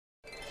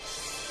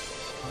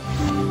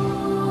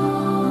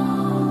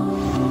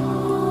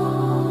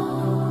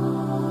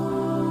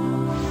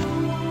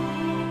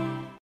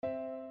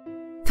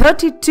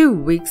32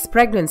 weeks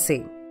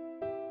pregnancy.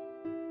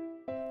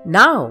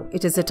 Now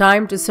it is a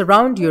time to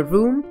surround your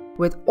room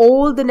with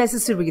all the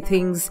necessary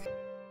things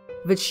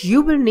which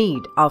you will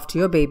need after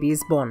your baby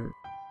is born.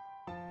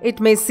 It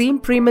may seem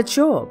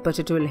premature, but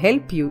it will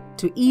help you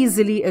to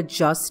easily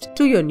adjust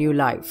to your new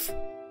life.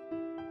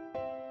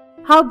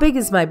 How big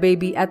is my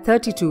baby at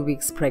 32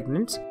 weeks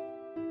pregnant?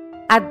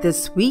 At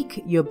this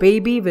week, your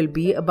baby will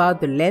be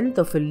about the length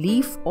of a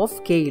leaf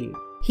of kale.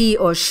 He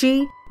or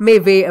she may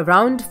weigh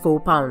around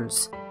 4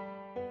 pounds.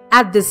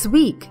 At this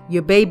week,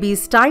 your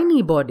baby's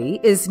tiny body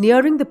is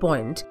nearing the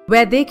point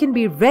where they can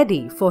be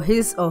ready for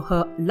his or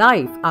her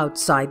life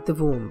outside the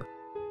womb.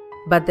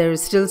 But there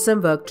is still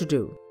some work to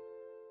do.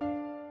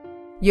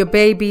 Your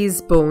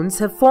baby's bones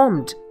have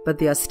formed, but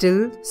they are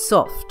still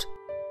soft.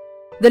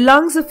 The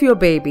lungs of your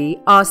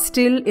baby are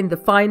still in the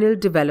final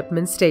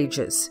development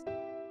stages.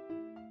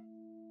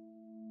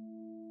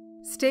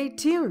 Stay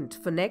tuned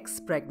for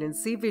next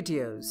pregnancy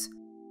videos.